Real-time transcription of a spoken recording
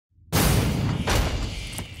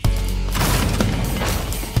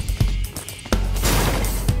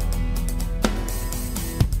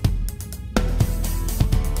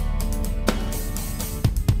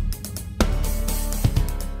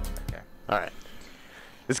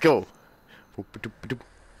Let's go.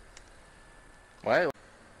 Why?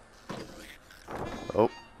 Oh,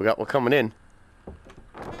 we got one coming in.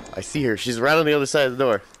 I see her. She's right on the other side of the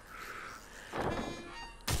door.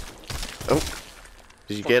 Oh.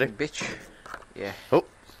 Did you get it? Bitch. Yeah. Oh.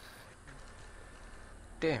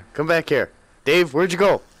 Damn. Come back here. Dave, where'd you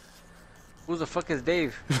go? Who the fuck is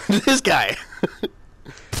Dave? This guy.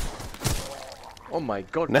 Oh my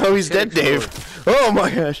god. Now he's dead, Dave. Oh my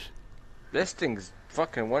gosh. This thing's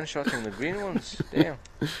fucking one-shotting the green ones. Damn.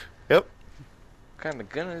 Yep. What kind of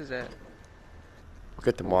gun is that? Look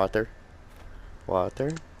at the water. Water.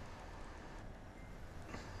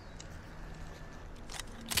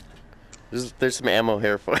 There's some ammo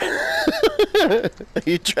here for you. Are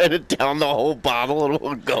you trying to down the whole bottle in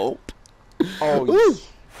one gulp? Oh,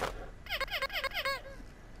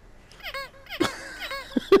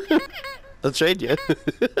 I'll trade you.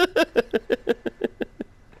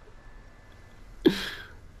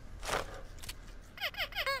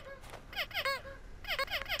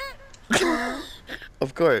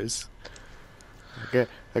 Of course.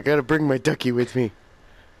 I gotta bring my ducky with me.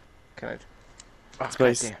 can I? Oh, It's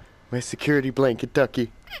goddamn. my security blanket,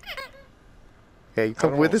 ducky. Yeah, you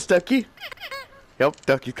come with us, ducky? Yep,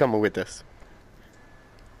 ducky's coming with us.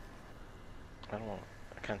 I don't want.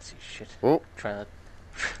 I can't see shit. Oh.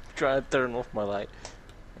 Try to turn off my light.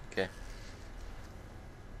 Okay.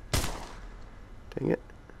 Dang it.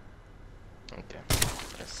 Okay.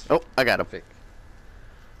 Let's Oh, I got him. fix.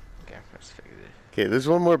 Okay, let's fix it. Okay, there's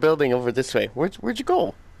one more building over this way. Where'd you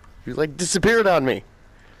go? You like disappeared on me.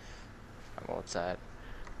 I'm outside.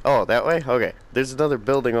 Oh, that way? Okay. There's another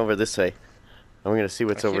building over this way. I'm gonna see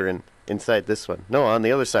what's Right over here? inside this one. No, on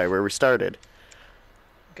the other side where we started.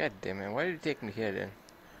 God damn it! Why did you take me here then?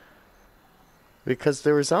 Because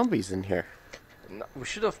there were zombies in here. No, we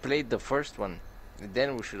should have played the first one.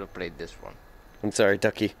 Then we should have played this one. I'm sorry,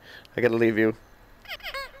 ducky. I gotta leave you.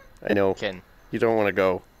 I know. Ken. You don't want to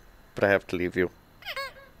go, but I have to leave you.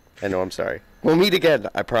 I know, I'm sorry. We'll meet again,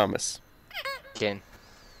 I promise. Ken.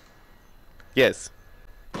 Yes.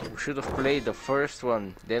 We should have played the first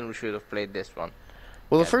one. Then we should have played this one.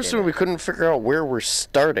 Well, the God first damn one it. we couldn't figure out where we're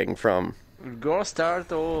starting from. We're gonna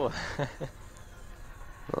start. Oh.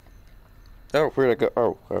 Oh, where'd I go?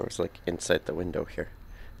 Oh, I was like inside the window here.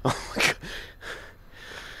 Oh my god.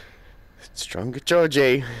 Stronger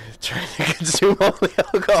Georgie. Trying to consume all the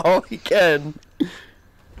alcohol he can.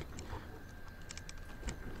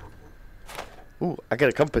 Ooh, I got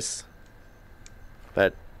a compass.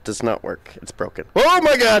 That does not work. It's broken. Oh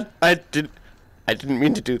my god! I didn't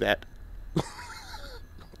mean to do that.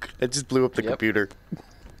 I just blew up the Yep. computer.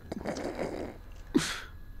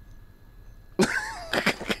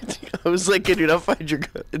 I was like, can you not find your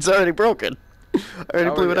gun? It's already broken. I already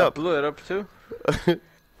blew it up. I blew it up too.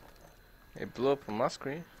 It blew up on my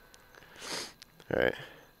screen. Alright.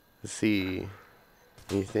 Let's see.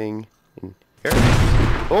 Anything in here?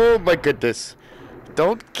 Oh my goodness.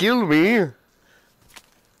 Don't kill me.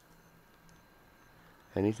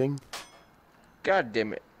 Anything? God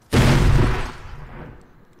damn it.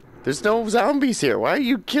 There's no zombies here. Why are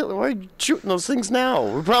you shooting those things now?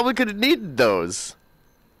 We probably could have needed those.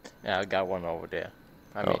 Yeah, I got one over there.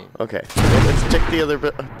 I Oh, mean, okay. Well, let's check the other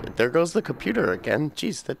there goes the computer again.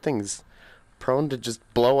 Jeez, that thing's prone to just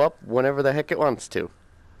blow up whenever the heck it wants to.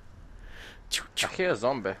 I hear a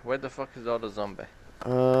zombie. Where the fuck is the other zombie?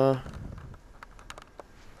 I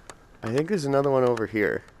think there's another one over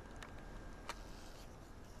here.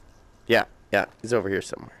 Yeah, he's over here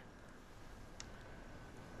somewhere.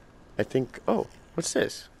 I think, oh, what's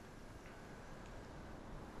this?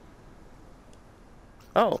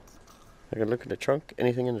 Oh, I can look in the trunk.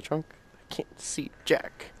 Anything in the trunk? I can't see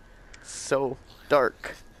jack. It's so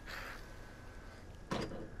dark.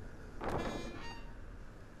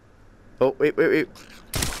 Oh, wait.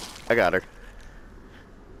 I got her.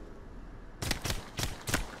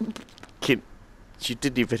 She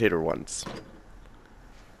didn't even hit her once.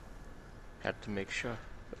 Had to make sure.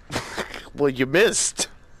 Well, you missed.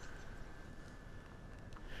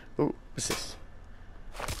 Ooh, what's this?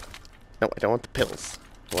 No, I don't want the pills.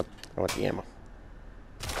 I want the ammo.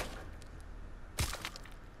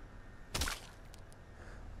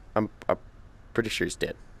 I'm pretty sure he's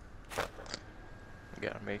dead.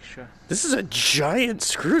 Gotta make sure. This is a giant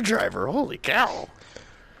screwdriver. Holy cow!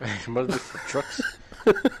 Must be for trucks.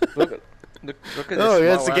 Look at this. Oh,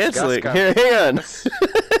 yeah, it's the gas leak. Here, hang on.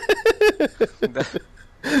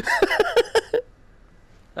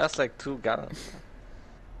 That's like 2 gallons.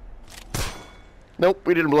 Nope,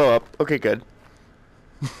 we didn't blow up. Okay, good.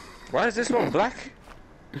 Why is this one black?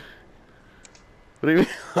 What do you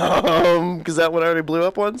mean? Because that one already blew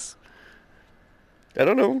up once? I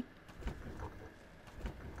don't know.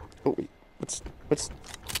 Oh, what's...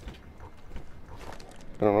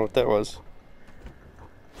 I don't know what that was.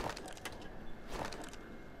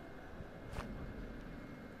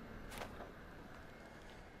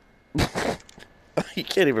 You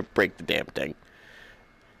can't even break the damn thing.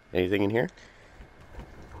 Anything in here?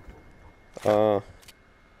 I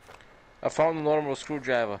found a normal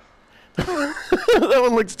screwdriver. That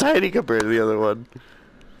one looks tiny compared to the other one.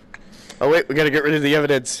 Oh wait, we gotta get rid of the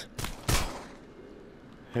evidence.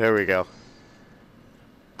 There we go.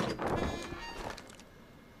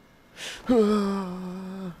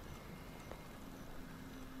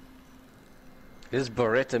 This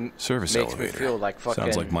Beretta Service makes elevator. me feel like fucking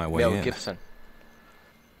Sounds like my way Mel in. Gibson.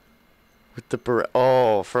 With the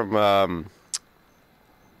oh, from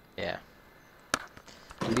Yeah.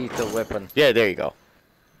 Lethal weapon. yeah, there you go.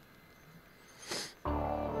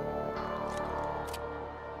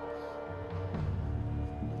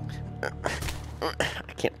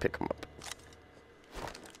 I can't pick him up.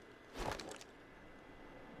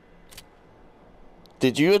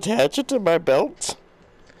 Did you attach it to my belt?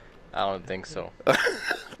 I don't think so.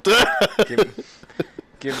 You're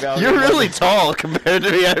Give out really tall compared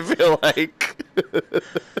to me, I feel like.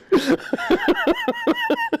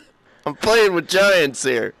 I'm playing with giants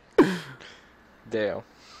here. Damn.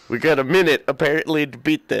 We got a minute, apparently, to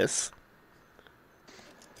beat this.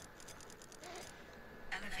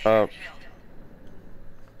 That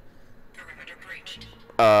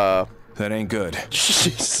ain't good.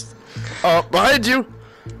 Jeez. Oh, behind you!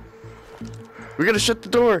 We gotta shut the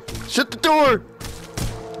door! Shut the door!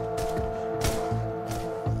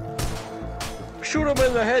 Shoot him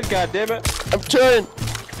in the head, goddammit! I'm trying!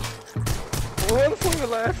 Run for your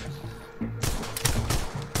life!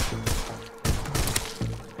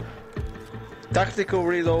 Tactical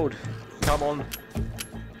reload. Come on.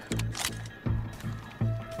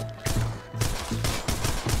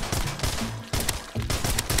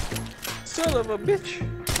 Son of a bitch!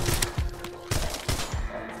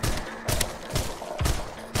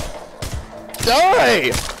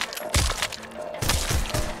 Die!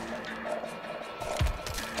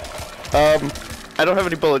 I don't have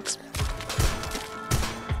any bullets.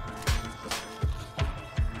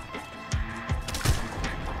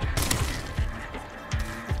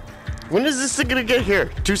 When is this thing gonna get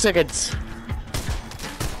here? 2 seconds.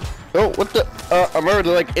 Oh, what the? I'm already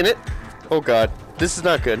like in it. Oh god, this is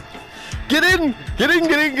not good. Get in! Get in!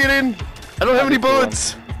 Get in! Get in! I don't have any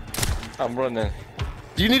bullets. I'm running.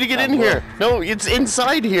 You need to get in here. No, it's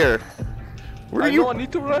inside here. Where are you? I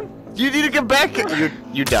need to run. You need to get back.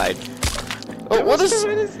 You died. Oh, what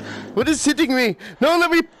is hitting me? No,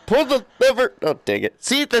 let me pull the lever. Oh, dang it.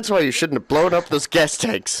 See, that's why you shouldn't have blown up those gas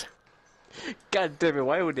tanks. God damn it,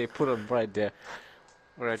 why would they put them right there?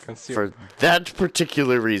 Where I can see 'em? For that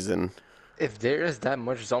particular reason. If there is that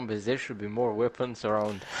much zombies, there should be more weapons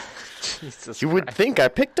around. Jesus You would Christ. think I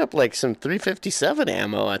picked up like some 357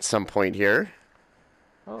 ammo at some point here.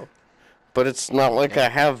 Oh. But it's not like I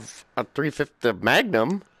have a 350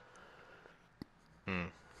 Magnum.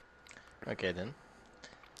 Okay then.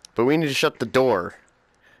 But we need to shut the door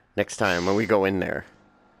next time when we go in there.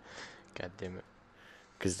 God damn it.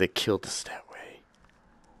 Because they killed us that way.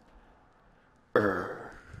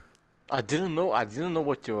 I didn't know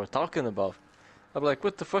what you were talking about. I'm like,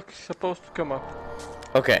 what the fuck is supposed to come up?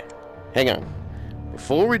 Okay, hang on.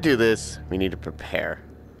 Before we do this, we need to prepare.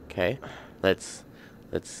 Okay? Let's,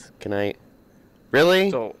 can I,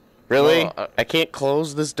 really? So, Really? well, I can't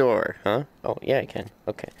close this door, huh? Oh, yeah, I can.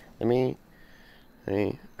 Okay, let me,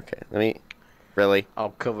 really?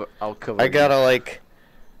 I'll cover I gotta, like,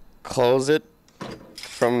 close it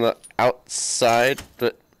from the outside,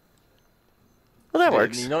 but, well, that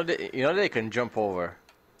works. You know they can jump over.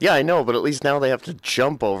 Yeah, I know, but at least now they have to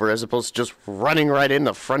jump over as opposed to just running right in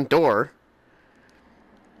the front door.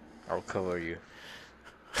 I'll cover you.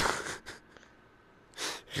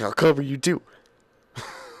 I'll cover you too.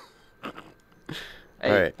 Hey,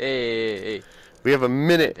 Alright. hey. We have a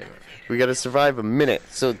minute. We gotta survive a minute.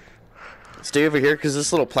 So, stay over here, because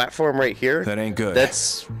this little platform right here, That ain't good.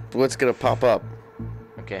 that's what's gonna pop up.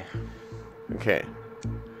 Okay. Okay.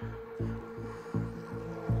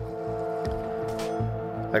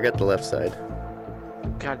 I got the left side.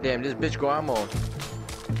 God damn, this bitch go ammo.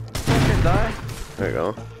 Fucking die. There you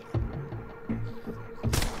go.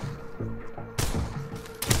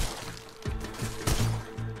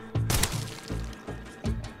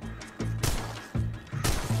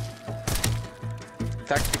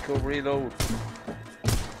 Tactical reload.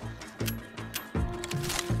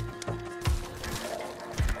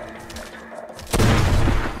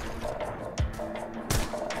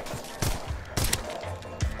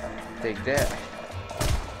 Take that.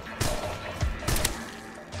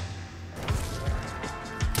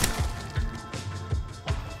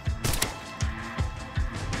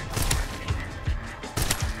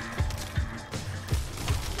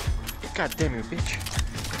 God damn you, bitch.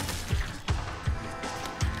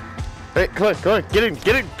 Hey, come on, come on, get in,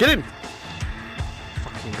 get in, get in!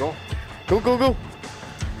 Fucking go. Go, go, go!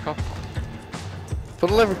 Go. Pull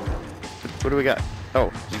the lever. What do we got?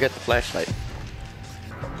 Oh, you got the flashlight.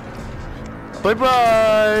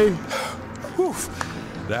 Bye-bye! Whew.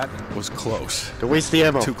 That was close. Don't waste the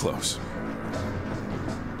ammo. Too close.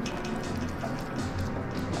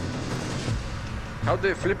 How do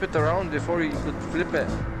you flip it around before you could flip it?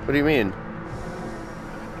 What do you mean?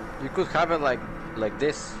 You could have it like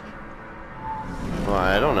this. Well,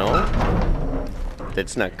 I don't know.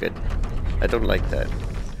 That's not good. I don't like that.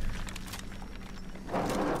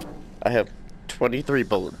 I have 23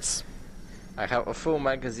 bullets. I have a full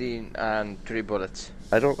magazine and 3 bullets.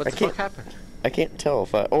 I don't. What I the can't. fuck happened? I can't tell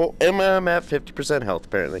if I. Oh, I'm at 50% health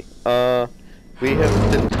apparently. We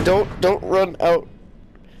have. Don't run out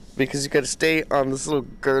because you gotta stay on this little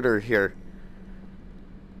girder here.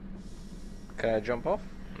 Can I jump off?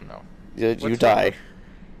 No. You What's die. wrong?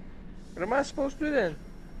 What am I supposed to do then?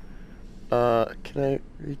 Can I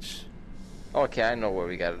reach? Okay, I know what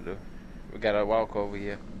we gotta do. We gotta walk over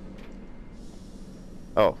here.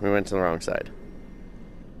 Oh, we went to the wrong side.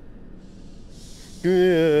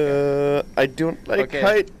 Yeah, I don't like Okay.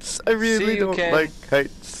 heights. I really See you, don't Ken. like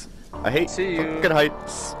heights. I hate See you. fucking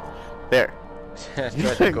heights. There. Try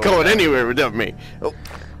You're to not go going down. anywhere without me. Oh.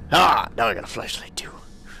 Ah, now I got a flashlight too.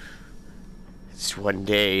 This one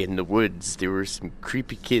day in the woods, there were some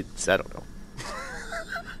creepy kids. I don't know.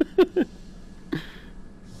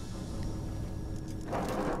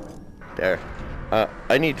 There.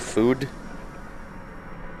 I need food.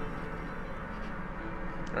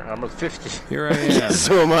 I'm at 50. Here I am,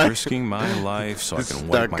 So am I. risking my life so I This can is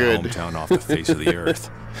wipe not my good. hometown off the face of the earth.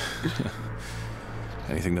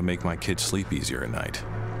 Anything to make my kids sleep easier at night.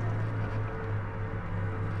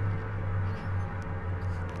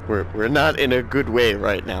 We're not in a good way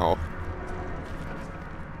right now.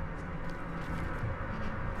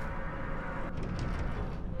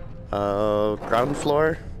 Ground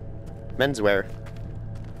floor, menswear.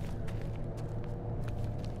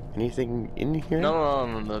 Anything in here?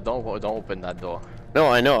 No, don't open that door. No,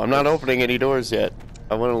 I know. I'm not opening any doors yet.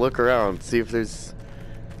 I want to look around, see if there's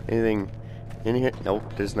anything in here. Nope,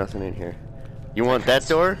 there's nothing in here. You want that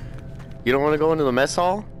door? You don't want to go into the mess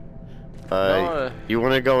hall? No, You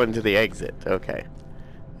want to go into the exit? Okay.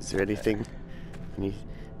 Is there anything? Any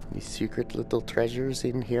secret little treasures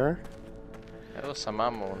in here? There was some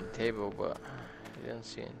ammo on the table, but I didn't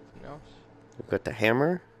see anything else. We've got the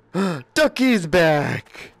hammer. Ducky's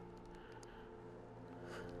back!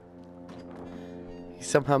 He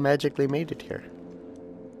somehow magically made it here.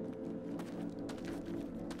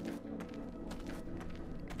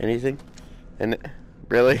 Anything? And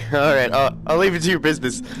really? All right. I'll leave it to your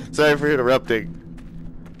business. Sorry for interrupting.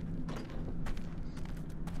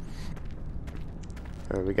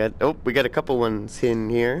 We got a couple ones in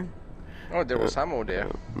here. Oh, there was ammo there.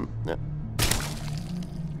 Yeah.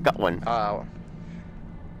 Got one.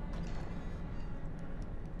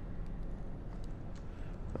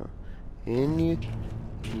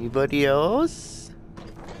 Anybody else?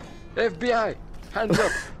 FBI, hands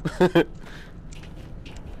up!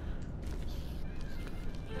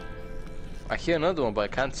 I hear another one, but I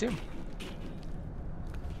can't see him.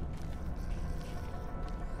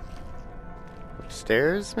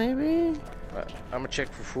 Upstairs, maybe? I'm gonna check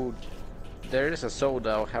for food. There is a soda.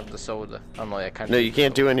 I'll have the soda. Oh no, I can't. No, you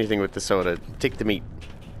can't do anything with the soda. Take the meat.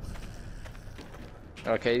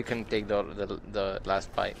 Okay, you can take the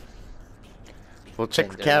last bite. We'll check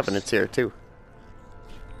And the cabinets here too.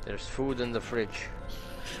 There's food in the fridge,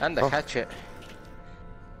 and the hatchet.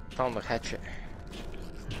 Found the hatchet.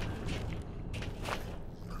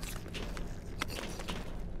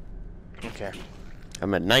 Okay,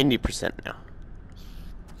 I'm at 90% now.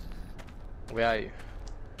 where are you?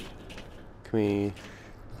 Can we?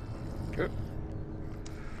 Good.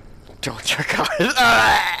 Don't check out.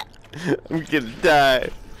 Ah! I'm gonna die.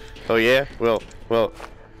 Oh yeah? Well,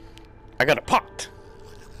 I got a pot.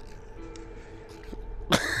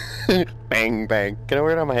 Bang, bang. Can I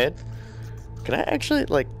wear it on my head? Can I actually,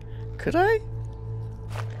 like, could I?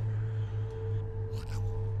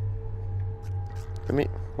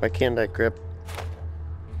 Why can't I grip?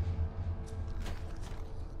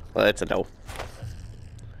 Well, that's a no.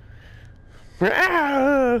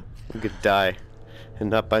 Ah! I'm gonna die. And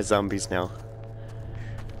not by zombies now.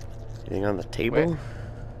 Anything on the table?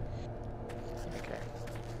 Okay.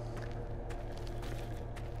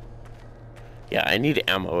 Yeah, I need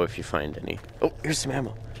ammo if you find any. Oh, here's some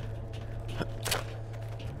ammo.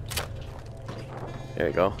 There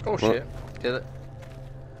you go. Oh shit. Get it.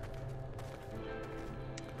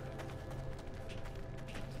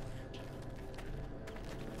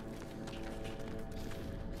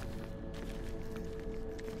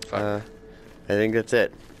 I think that's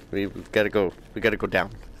it. We've got to go. We got to go down.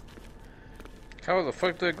 How the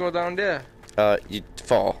fuck do I go down there? You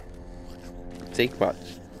fall. See, watch.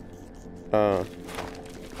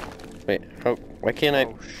 Wait. How? Why can't I?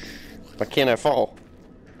 Oh, Why can't I fall?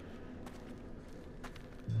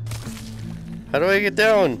 How do I get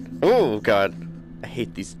down? Oh God, I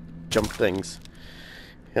hate these jump things.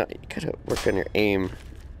 Yeah, you gotta work on your aim.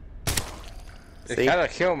 They See? got a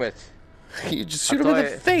helmet. You just shoot them in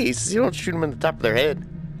the face. You don't shoot them in the top of their head.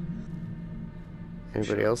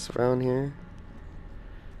 Anybody else around here?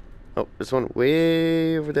 Oh, there's one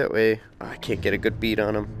way over that way. Oh, I can't get a good beat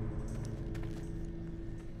on him.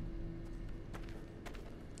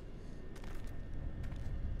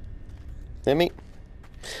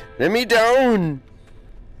 Let me down.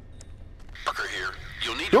 Parker here.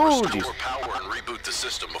 You'll need to Oh, restore geez. power and reboot the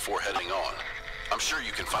system before heading on. I'm sure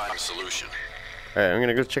you can find a solution. Alright, I'm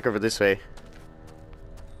gonna go check over this way.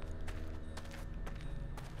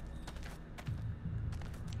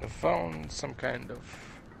 I found some kind of...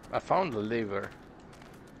 I found the lever.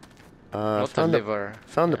 Not the liver.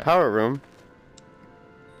 Found the power room.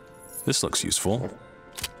 This looks useful.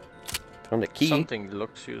 Found a key. Something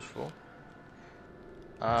looks useful.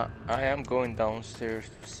 I am going downstairs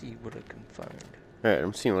to see what I can find. Alright,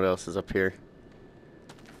 I'm seeing what else is up here.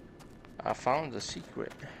 I found the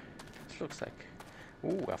secret. This looks like...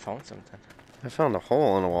 Ooh, I found something. I found a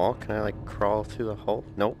hole in the wall. Can I like crawl through the hole?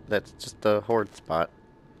 Nope, that's just the horde spot.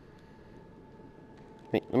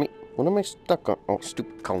 Wait, what am I stuck on? Oh,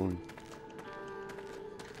 stupid cone.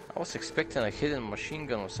 I was expecting a hidden machine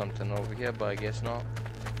gun or something over here, but I guess not.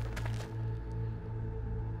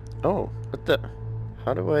 Oh, what the?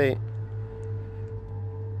 How do I?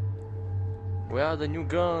 Where are the new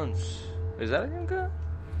guns? Is that a new gun?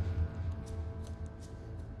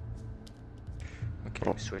 Okay,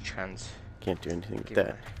 let me switch hands. Can't do anything with Give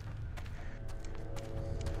that.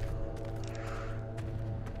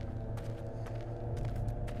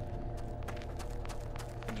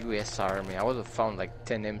 US Army. I would have found like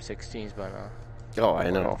 10 M16s by now. Oh, I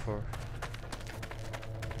know.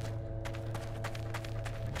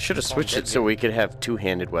 Should have switched it so we could have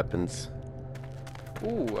two-handed weapons.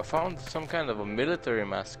 Ooh, I found some kind of a military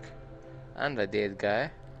mask. And a dead guy.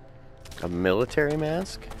 A military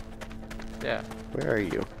mask? Yeah. Where are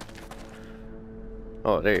you?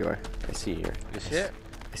 Oh, there you are. I see you. You see it?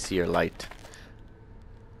 I see your light.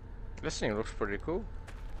 This thing looks pretty cool.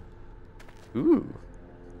 Ooh.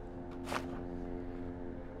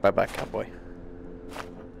 Bye-bye, cowboy.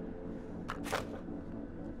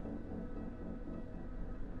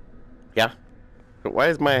 Yeah? But why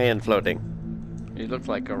is my hand floating? You look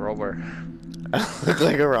like a robber. I look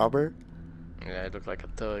like a robber? Yeah, you look like a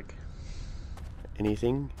thug.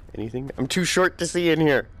 Anything? Anything? I'm too short to see in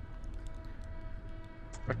here.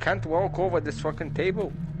 I can't walk over this fucking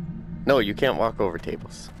table. No, you can't walk over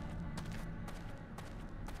tables.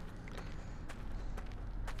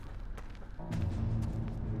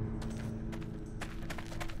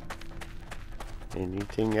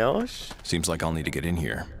 Anything else? Seems like I'll need to get in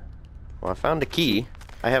here. Well, I found a key.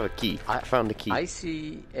 I have a key. I found a key. I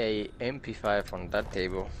see a MP5 on that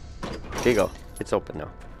table. There you go. It's open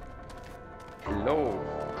now. Hello.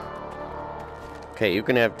 Okay, you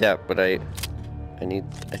can have that, but I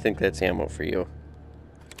think that's ammo for you.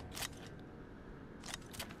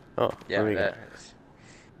 Oh, Yeah, what do we got? that is.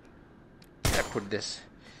 I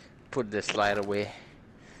put this light away.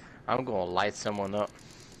 I'm gonna light someone up.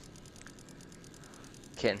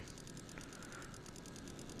 Ken.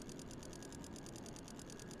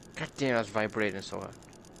 God damn, that's vibrating so hard.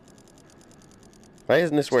 Why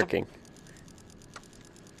isn't this working?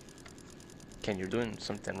 Ken, you're doing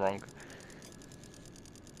something wrong.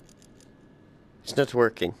 It's not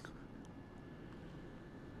working.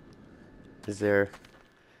 Is there...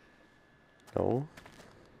 No.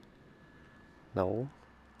 No.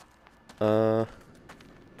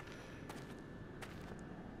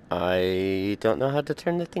 I don't know how to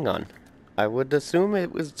turn the thing on. I would assume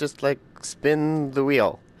it was just like spin the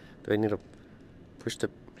wheel. Do I need to push the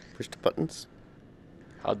buttons?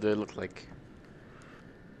 How do it look like?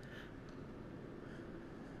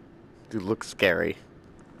 It looks scary.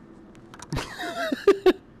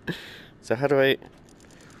 So how do I...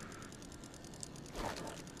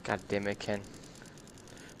 God damn it, Ken.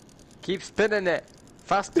 Keep spinning it!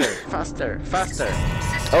 Faster, faster, faster!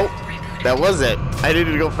 Oh! That was it. I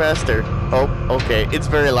needed to go faster. Oh, okay. It's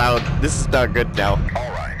very loud. This is not good now.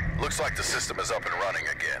 Alright, looks like the system is up and running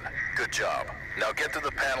again. Good job. Now get to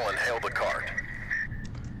the panel and hail the cart.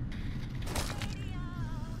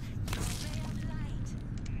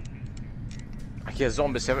 I hear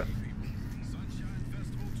zombies everywhere.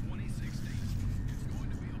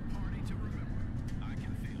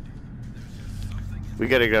 We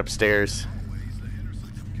gotta get upstairs.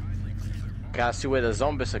 Can't see where the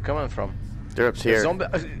zombies are coming from. They're up here.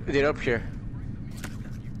 They're up here.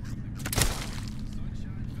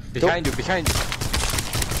 Behind you, behind you.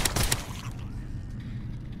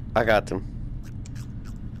 I got them.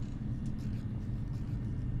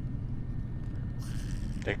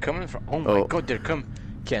 They're coming from. Oh my god, they're coming.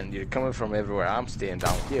 Ken, you're coming from everywhere. I'm staying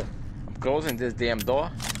down here. I'm closing this damn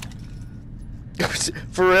door.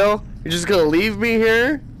 For real? You're just gonna leave me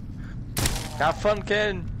here? Have fun,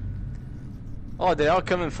 Ken. Oh, they're all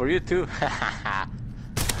coming for you too. I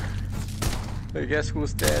guess who's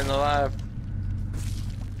staying alive?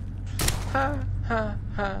 Ha ha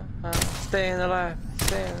ha ha. Staying alive,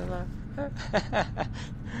 staying alive.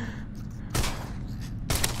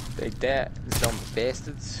 Take that, zombie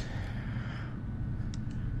bastards.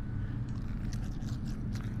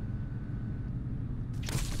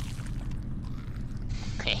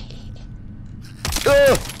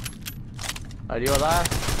 Are you alive?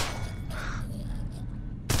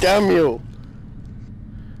 Damn you!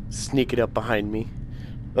 Sneak it up behind me.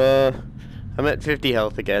 I'm at 50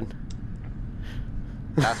 health again.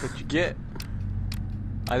 That's what you get.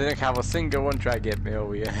 I didn't have a single one try to get me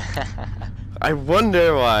over here. I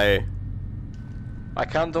wonder why. I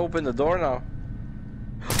can't open the door now.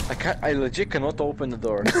 I legit cannot open the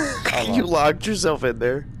door. You locked yourself in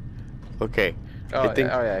there. Okay. Oh, I think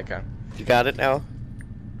yeah, I can. you got it now?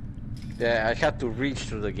 Yeah, I had to reach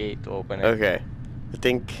through the gate to open it. Okay. I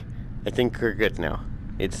think we're good now.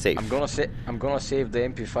 It's safe. I'm gonna save the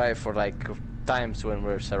MP5 for like times when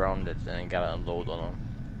we're surrounded and I gotta unload on them.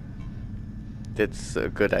 That's a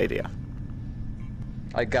good idea.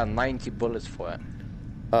 I got 90 bullets for it.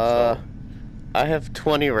 I have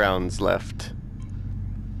 20 rounds left.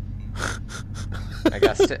 I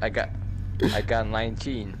got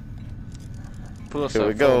 19. Plus Here a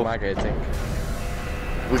we go. mag, I think.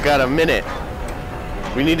 We got a minute.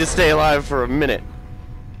 We need to stay alive for a minute.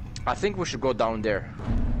 I think we should go down there.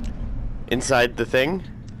 Inside the thing?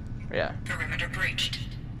 Yeah. Perimeter breached.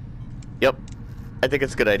 Yep. I think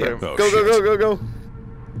it's a good idea. Oh, Go, shit. go, go, go, go.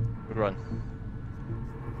 Run.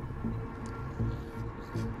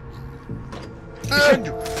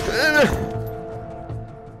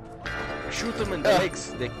 Shoot them in the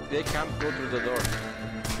legs. They can't go through the door.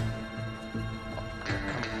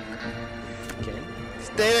 Okay.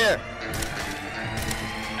 Stay there.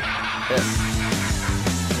 Yes.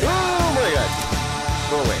 Oh my god.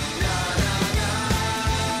 Go away.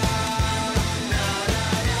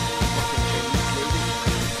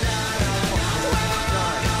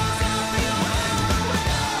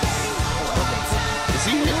 Is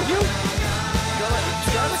he hitting you?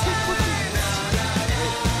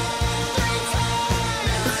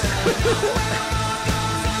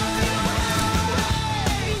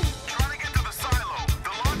 Trying to get to the silo.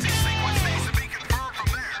 The launching sequence needs to be confirmed from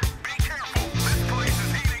there. Be careful. This place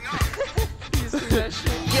is heating up. You see that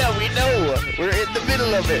shit? Yeah, we know. We're in the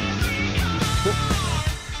middle of it.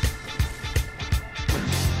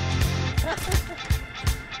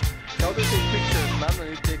 How do you take pictures, man? When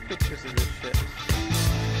you take pictures of this shit.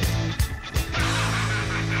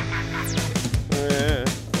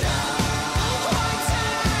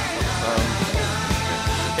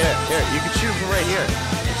 Here, you can shoot from right here.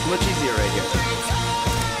 It's much easier right here.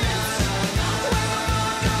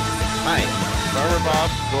 Hi, Farmer Bob,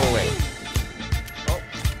 go away.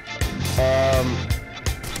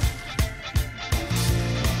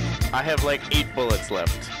 I have like 8 bullets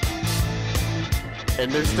left. And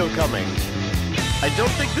they're still coming. I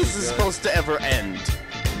don't think this is supposed to ever end.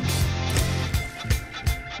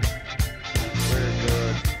 We're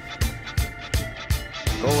good.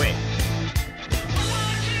 Go away.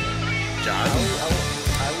 John? I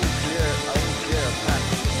will clear a path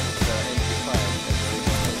with the MP5.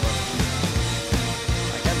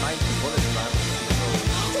 I got 90 bullets, man.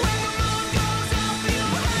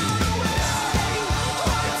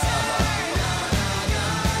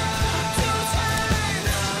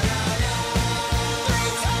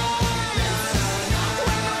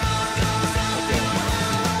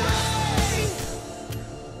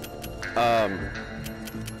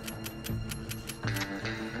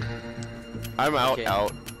 I'm out. Okay.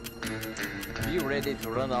 Be ready to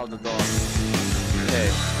run out the door.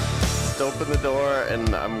 Okay. just open the door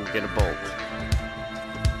and I'm gonna bolt.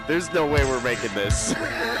 There's no way we're making this.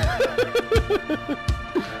 Yeah,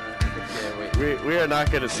 wait. We are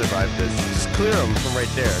not gonna survive this. Just clear them from right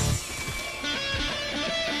there.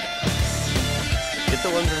 Get the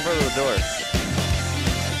ones in front of the door.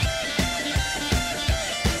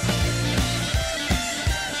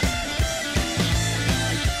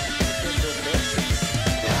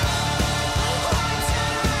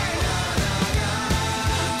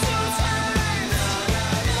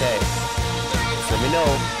 Okay. Let me know.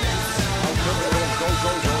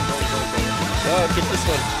 Oh, get this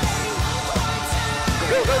one.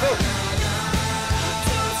 Go, go, go!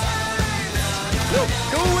 No,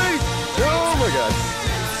 go away! Oh my god.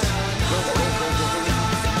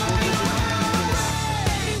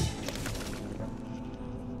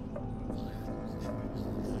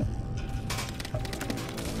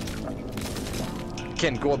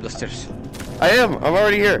 Ken, go up the stairs. I am. I'm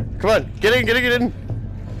already here. Come on. Get in, get in, get in.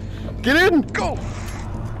 Get in! Go!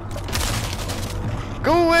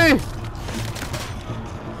 Go away!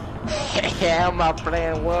 Yeah, my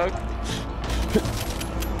plan worked.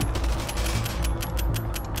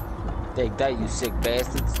 Take that, you sick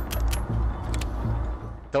bastards.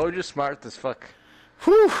 Told you smart as fuck.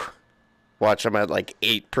 Whew. Watch, I'm at like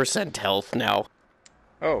 8% health now.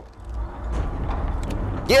 Oh.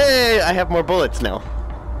 Yay! I have more bullets now.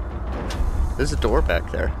 There's a door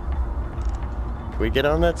back there. Can we get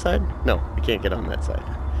on that side? No, we can't get on that side.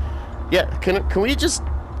 Yeah, can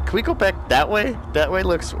we go back that way? That way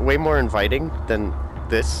looks way more inviting than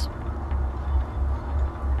this.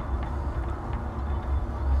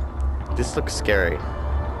 This looks scary.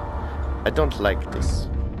 I don't like this.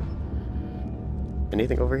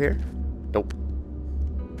 Anything over here? Nope.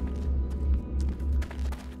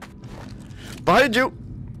 Behind you!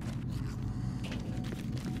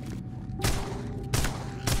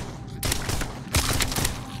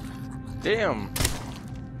 Damn.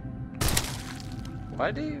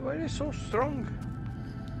 Why they so strong?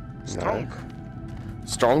 Strong.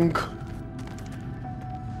 Strong.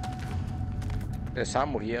 There's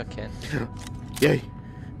ammo here, Ken. Yay.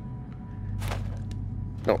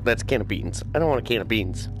 No, that's a can of beans. I don't want a can of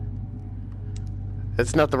beans.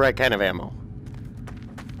 That's not the right kind of ammo.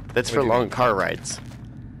 That's What for do you long mean? car rides.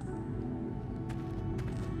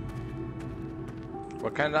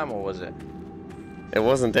 What kind of ammo was it? It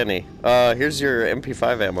wasn't any. Here's your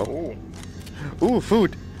MP5 ammo. Ooh. Ooh,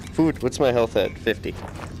 food. Food. What's my health at? 50.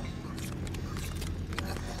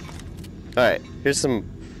 Alright, here's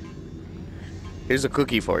a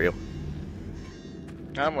cookie for you.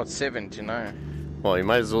 I'm at 79. Well, you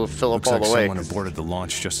might as well fill up Looks all like the way. someone 'Cause aborted the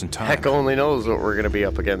launch just in time. heck only knows what we're gonna be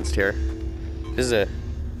up against here. There's a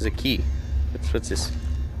key. What's this?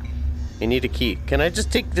 You need a key. Can I just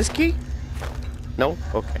take this key? No?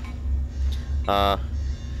 Okay.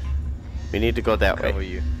 We need to go that Cover way.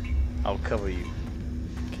 you. I'll cover you.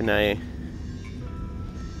 Can I?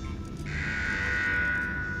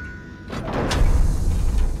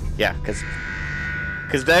 Yeah, cause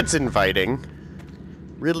that's inviting.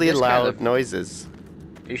 Really This kind loud of- noises.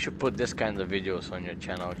 You should put this kind of videos on your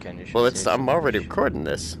channel, Ken. You should Well, say I'm already something. recording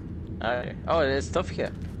this. Alright. Oh, there's stuff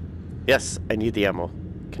here. Yes, I need the ammo.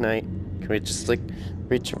 Can we just like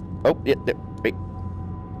reach? Oh, yeah, there. Wait.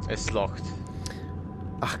 It's locked.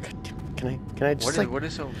 Ah, God damn. Can I just What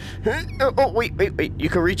is over? Oh, wait. You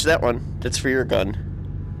can reach that one. That's for your gun.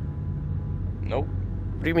 Nope.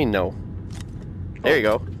 What do you mean no? There you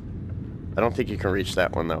go. I don't think you can reach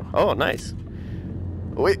that one though. Oh, nice.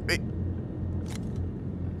 Wait.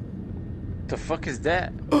 The fuck is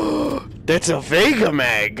that? That's a Vega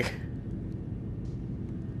mag.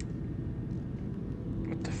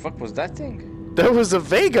 What the fuck was that thing? That was a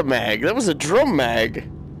Vega mag. That was a drum mag.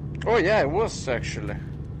 Oh yeah, it was actually.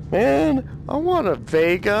 Man, I want a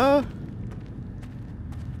Vega.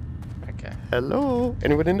 Okay. Hello?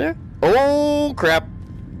 Anyone in there? Oh, crap.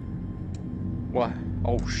 What?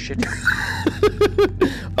 Oh shit.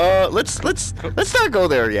 Let's not go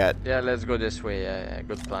there yet. Yeah, let's go this way. Yeah,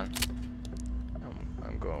 good plan.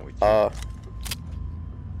 I'm going with you.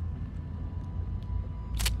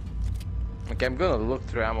 Okay, I'm gonna look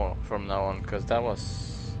through ammo from now on, cause that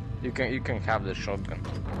was. You can have the shotgun.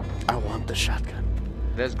 I want the shotgun.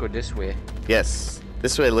 Let's go this way. Yes.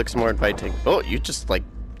 This way looks more inviting. Oh, you just like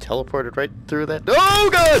teleported right through that. Oh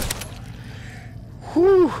god!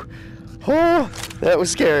 Whew. Oh, that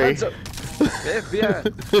was scary. Hands up. FBI.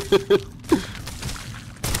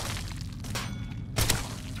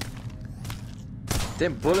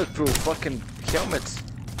 Them bulletproof fucking helmets.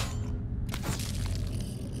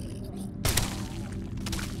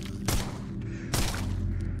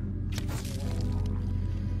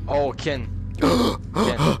 Oh, Ken. Ken.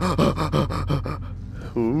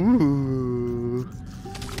 Ooh.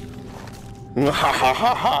 Ha ha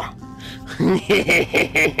ha ha.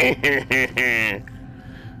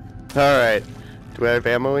 Alright. Do I have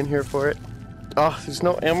ammo in here for it? Oh, there's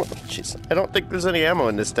no ammo. Jeez, I don't think there's any ammo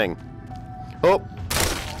in this thing. Oh.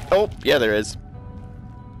 Oh, yeah, there is.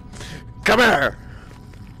 Come here!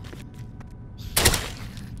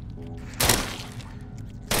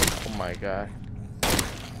 Oh my god.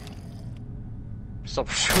 Stop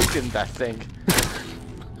shooting that thing.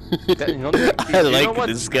 You know, I like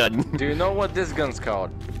this gun. Do you know what this gun's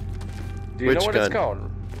called? Do you Which know what gun? it's called?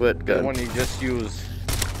 What The gun? one you just use.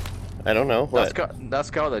 I don't know. What? That's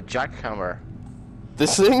called a jackhammer.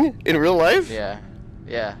 This thing? In real life? Yeah.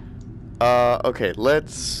 Yeah. Okay,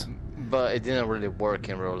 let's... But it didn't really work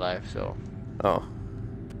in real life, so. Oh.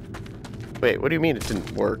 Wait, what do you mean it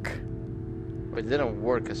didn't work? It didn't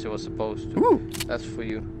work as it was supposed to. Ooh. That's for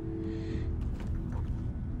you.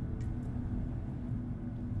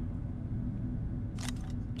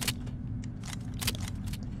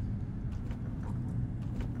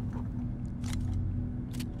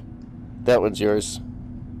 That one's yours.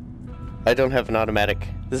 I don't have an automatic.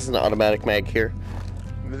 This is an automatic mag here.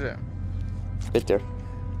 What is it? Right there.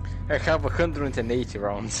 I have 180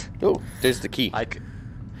 rounds. Oh, there's the key. I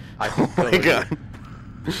Oh can my kill it. god.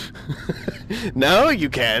 Now you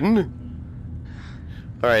can.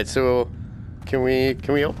 Alright, so can we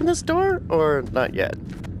open this door or not yet?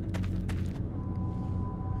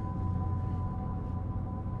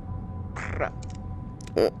 Crap.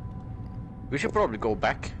 Uh, We should probably go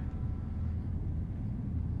back.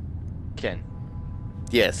 Ken,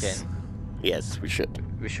 yes. Ken. Yes, we should.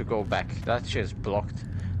 We should go back. That shit's blocked.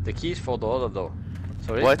 The key's for the other door.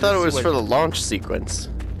 So Well, I thought it was for the launch sequence.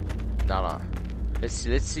 Nah. Let's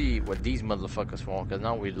see what these motherfuckers want, cause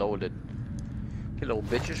now we loaded. Hello,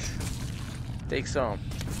 bitches. Take some.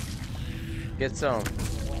 Get some.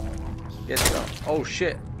 Get some. Oh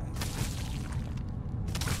shit.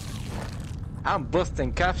 I'm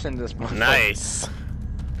busting caps in this motherfucker. Nice.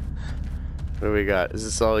 What do we got? Is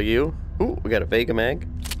this all you? Ooh, we got a Vega mag.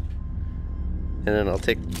 And then I'll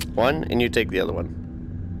take one, and you take the other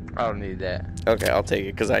one. I don't need that. Okay, I'll take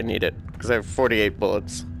it, because I need it. Because I have 48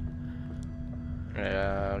 bullets.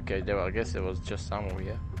 Okay, I guess it was just some over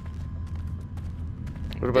here.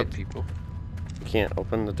 What about... Dead people? You can't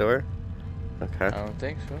open the door? Okay. I don't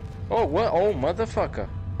think so. Oh, what? Oh, motherfucker.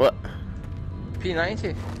 What?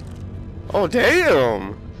 P90. Oh, damn!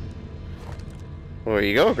 Well, there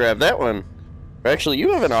you go, grab that one. Or actually,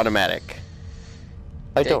 you have an automatic.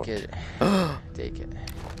 I Take don't. it. Take it.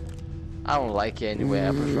 I don't like it anyway.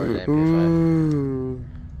 I prefer the MP5.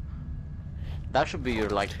 That should be your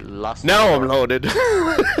like last. Now I'm loaded.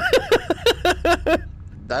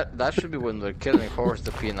 That should be when we're killing horse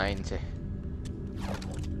the P90.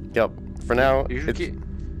 Yep. For now, You should it's... keep.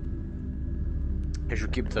 You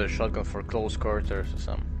should keep the shotgun for close quarters or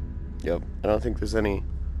something. Yep. I don't think there's any...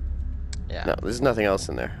 Yeah. No, there's nothing else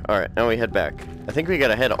in there. Alright, now we head back. I think we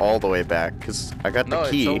gotta head all the way back, because I got No,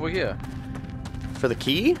 the key. it's over here. For the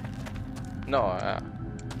key? No, I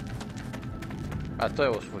thought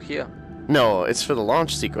it was for here. No, it's for the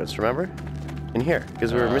launch sequence, remember? In here,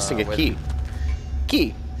 because we were missing a wait. key.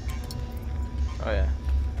 Key! Oh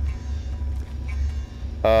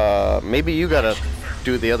yeah. Maybe you gotta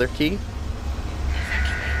do the other key?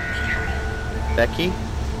 That key?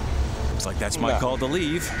 Looks like that's my No. call to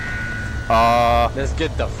leave. Let's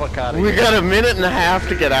get the fuck out of We here. got a minute and a half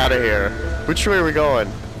to get out of here. Which way are we going?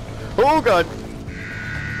 Oh god!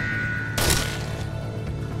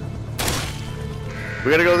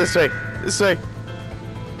 We gotta go this way. This way.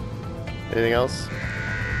 Anything else?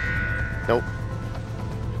 Nope.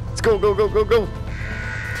 Let's go, go, go, go, go!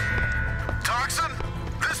 Toxin,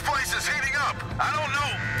 this place is heating up. I don't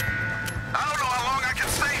know how long I can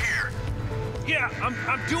stay here. Yeah,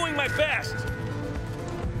 I'm doing my best.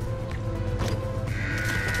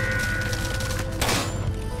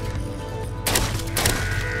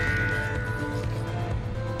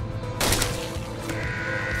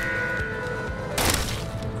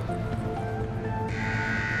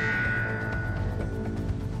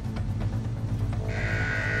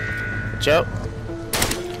 Watch out.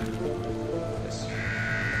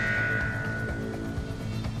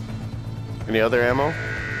 Any other ammo?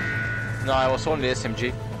 No, I was only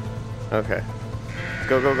SMG. Okay.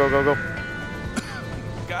 Go, go, go, go, go.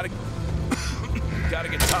 Gotta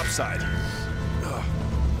get topside.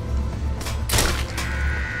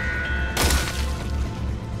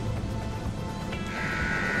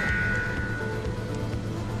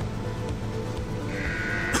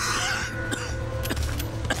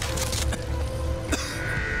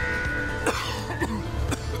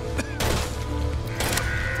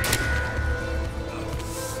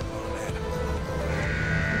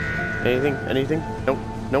 Anything? Anything? Nope.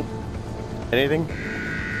 Nope. Anything?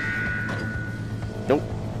 Nope.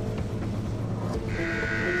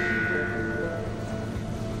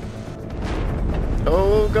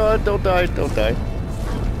 Oh god, don't die, don't die.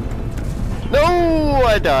 No,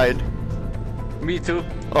 I died. Me too.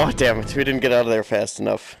 Oh damn it, we didn't get out of there fast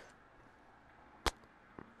enough.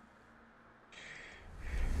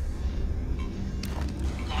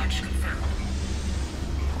 Launch confirmed.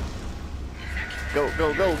 Go,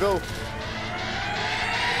 go, go, go.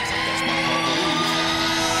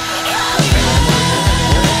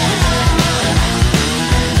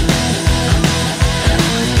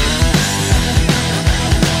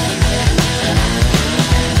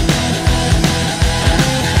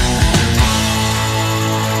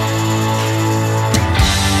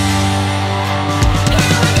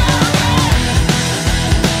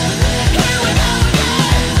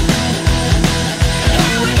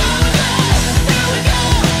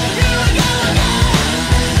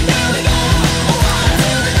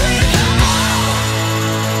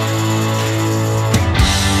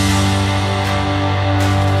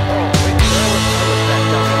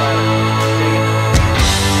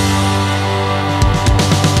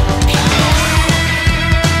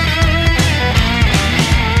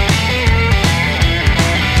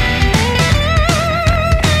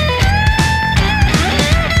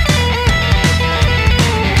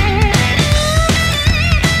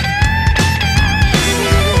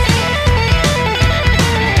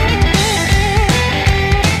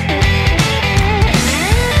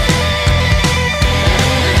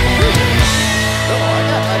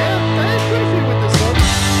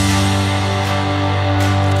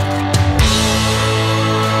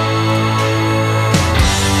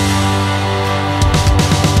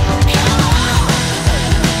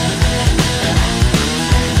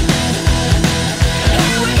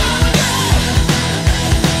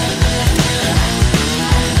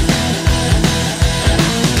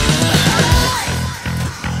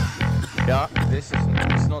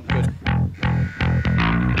 It's not good.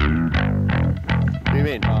 What do you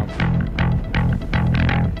mean?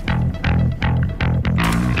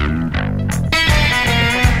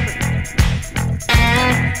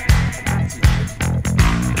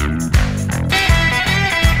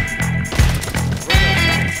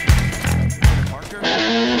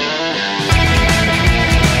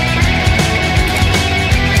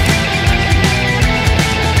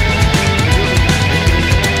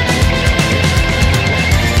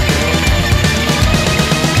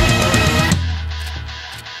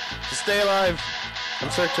 Stay alive. I'm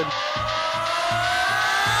searching.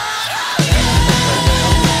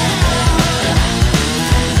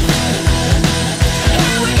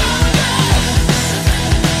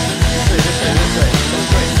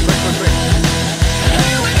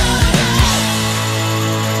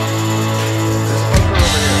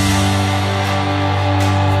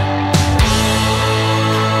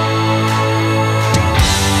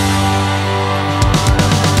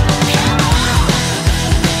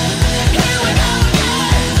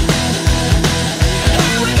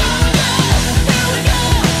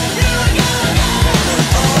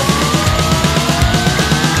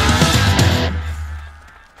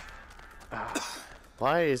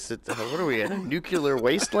 Why is it? What are we in a nuclear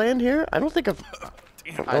wasteland here? I don't think I've.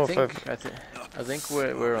 I think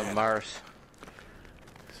we're on Mars.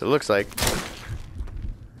 So it looks like.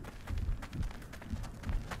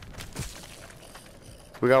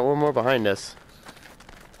 We got one more behind us.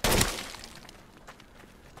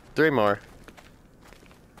 3 more.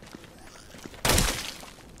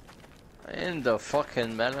 In the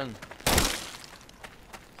fucking melon.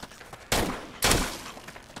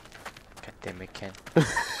 God damn it, Ken.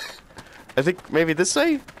 I think maybe this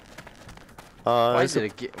way. Why there's did a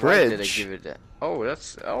it give? bridge. Why did it give it that? Oh,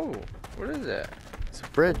 that's. Oh, what is that? It's a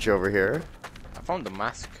bridge over here. I found the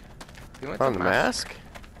mask. You want Found the mask?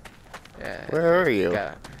 Yeah. Where are you?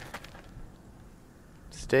 Got it.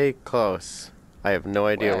 Stay close. I have no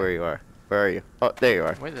idea where you are. Where are you? Oh, there you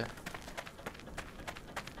are. Where the?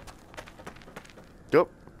 Yep.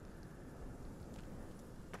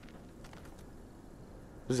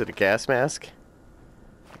 Is it a gas mask?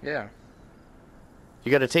 Yeah.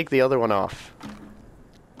 You gotta take the other one off.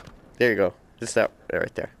 There you go. Just that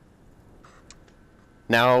right there.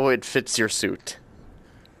 Now it fits your suit.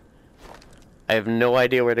 I have no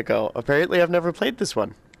idea where to go. Apparently I've never played this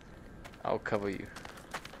one. I'll cover you.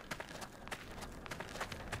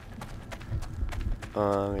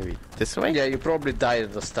 Maybe this way? Yeah, you probably died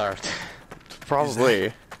at the start.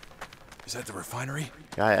 Probably. Is that the refinery?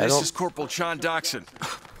 I This don't... is Corporal Sean Doxson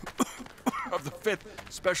of the 5th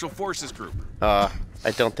Special Forces Group.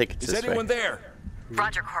 I don't think it's Is this anyone way. there?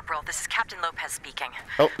 Roger, Corporal. This is Captain Lopez speaking.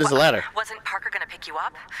 Oh, there's a ladder. Wasn't Parker gonna pick you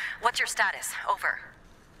up? What's your status? Over.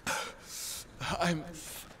 I'm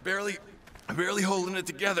barely holding it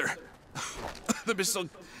together. The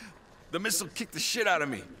missile kicked the shit out of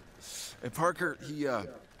me. And Parker, he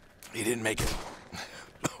didn't make it.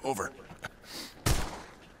 Over.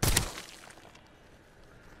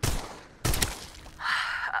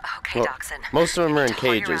 Okay, Well, Doxson. most of them are in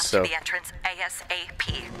Deploy your cages, ass so. to the entrance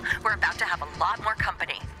ASAP. We're about to have a lot more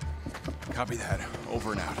company. Copy that.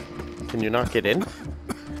 Over and out. Can you not get in?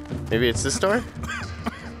 Maybe it's this door?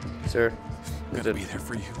 Sir. Gotta be there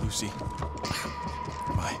for you, Lucy.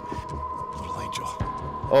 My little angel.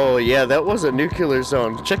 Oh yeah, that was a nuclear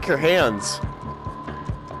zone. Check your hands.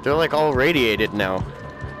 They're like all radiated now.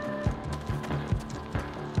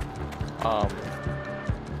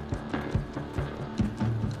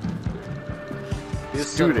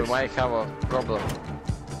 This Dude, we might have a problem.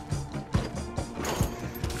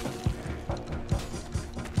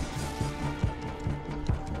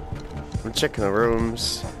 I'm checking the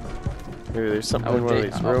rooms. Maybe there's something in one of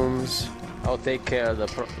these rooms. I'll take care of the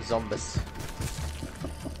zombies.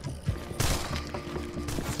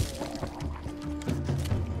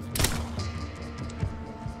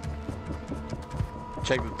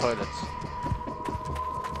 Check the toilets.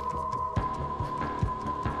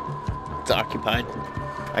 It's occupied.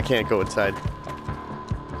 I can't go inside.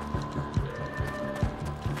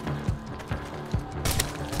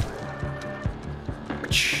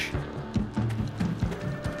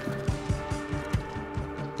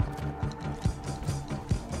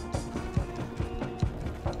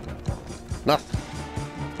 Nothing.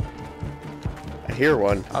 I hear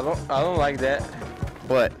one. I don't like that.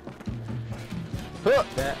 What? Huh.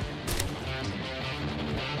 That.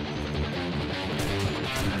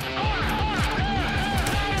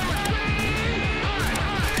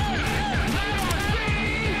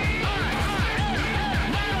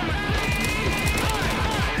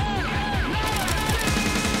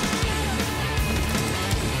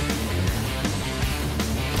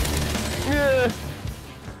 Yeah.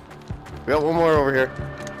 We got one more over here.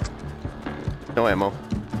 No ammo.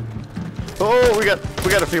 Oh, we got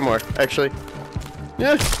a few more actually.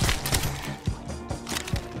 Yeah.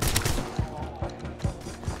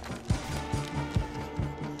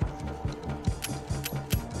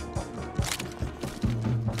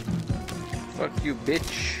 Fuck you,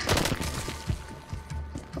 bitch.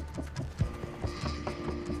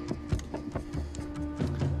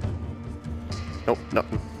 Nope,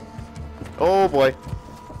 nothing. Oh boy.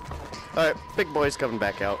 Alright, big boy's coming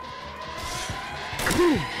back out.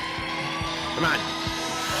 Come on.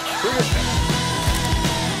 Bring it.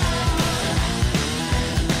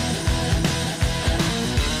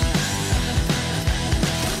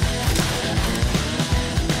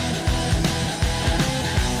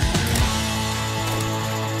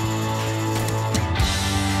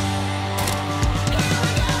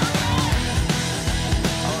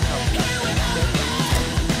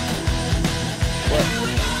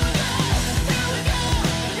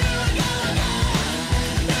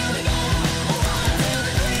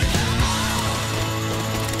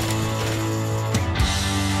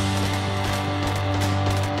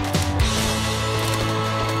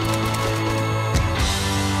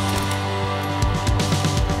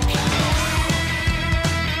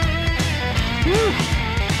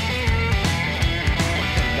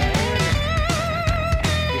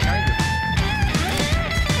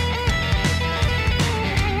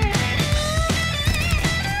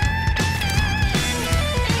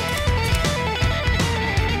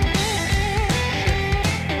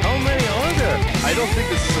 I don't think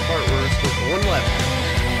this is the part where we're supposed to. One left.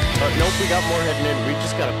 Nope, we got more heading in. We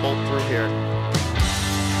just gotta bolt through here.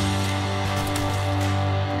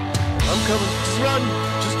 I'm coming. Just run.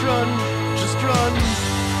 Just run. Just run.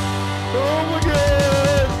 Oh my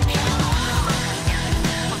god.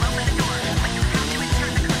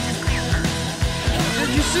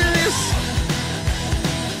 Did you see this?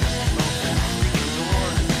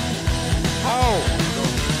 How?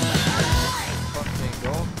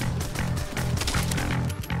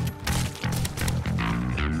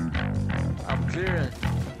 Clearing.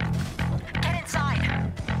 Get inside.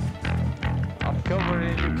 I'm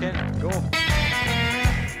covering. You can go.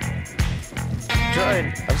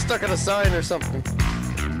 Trying. I'm stuck on a sign or something.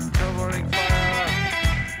 Covering fire.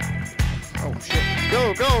 Oh shit.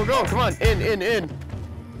 Go, go, go. Come on. In.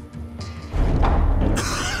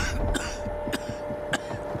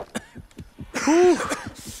 Whew.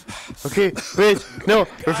 Okay, wait. No,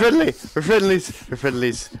 we're friendly. We're friendlies. We're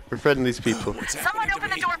friendlies. We're friendlies, people. Someone open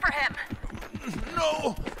the door for him.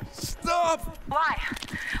 No! Stop! Why?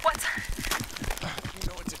 What's...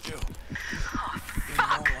 to do.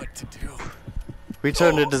 I know what to do. We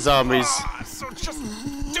turned into zombies. So just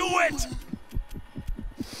do it!